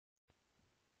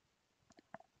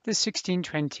The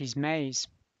 1620s maze.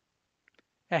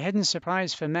 A hidden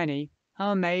surprise for many,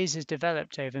 our maze has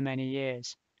developed over many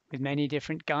years, with many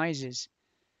different guises.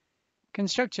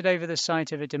 Constructed over the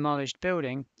site of a demolished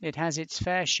building, it has its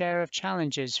fair share of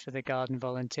challenges for the garden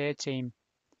volunteer team.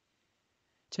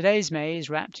 Today's maze,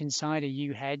 wrapped inside a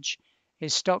yew hedge,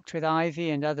 is stocked with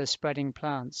ivy and other spreading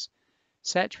plants,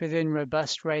 set within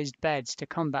robust raised beds to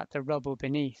combat the rubble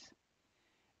beneath.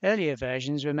 Earlier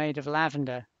versions were made of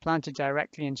lavender, planted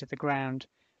directly into the ground,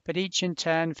 but each in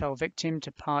turn fell victim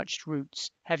to parched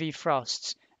roots, heavy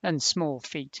frosts, and small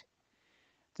feet.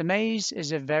 The maze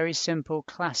is a very simple,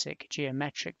 classic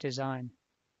geometric design.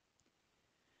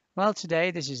 While today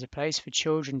this is a place for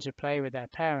children to play with their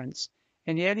parents,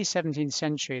 in the early 17th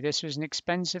century this was an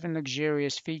expensive and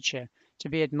luxurious feature to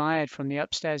be admired from the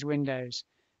upstairs windows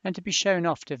and to be shown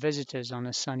off to visitors on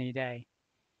a sunny day.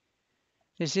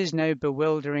 This is no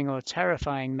bewildering or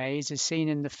terrifying maze as seen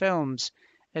in the films,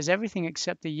 as everything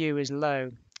except the yew is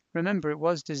low. Remember, it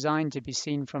was designed to be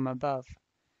seen from above.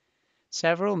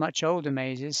 Several much older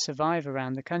mazes survive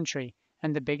around the country,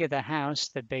 and the bigger the house,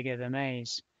 the bigger the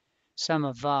maze. Some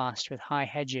are vast with high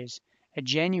hedges, a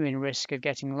genuine risk of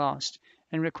getting lost,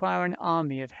 and require an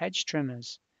army of hedge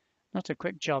trimmers. Not a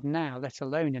quick job now, let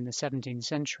alone in the 17th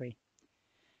century.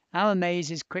 Our maze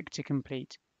is quick to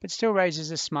complete, but still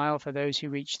raises a smile for those who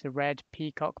reach the red,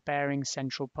 peacock-bearing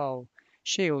central pole,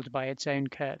 shielded by its own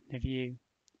curtain of yew.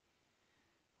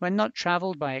 When not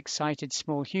travelled by excited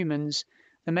small humans,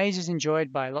 the maze is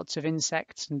enjoyed by lots of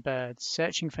insects and birds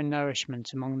searching for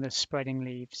nourishment among the spreading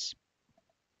leaves.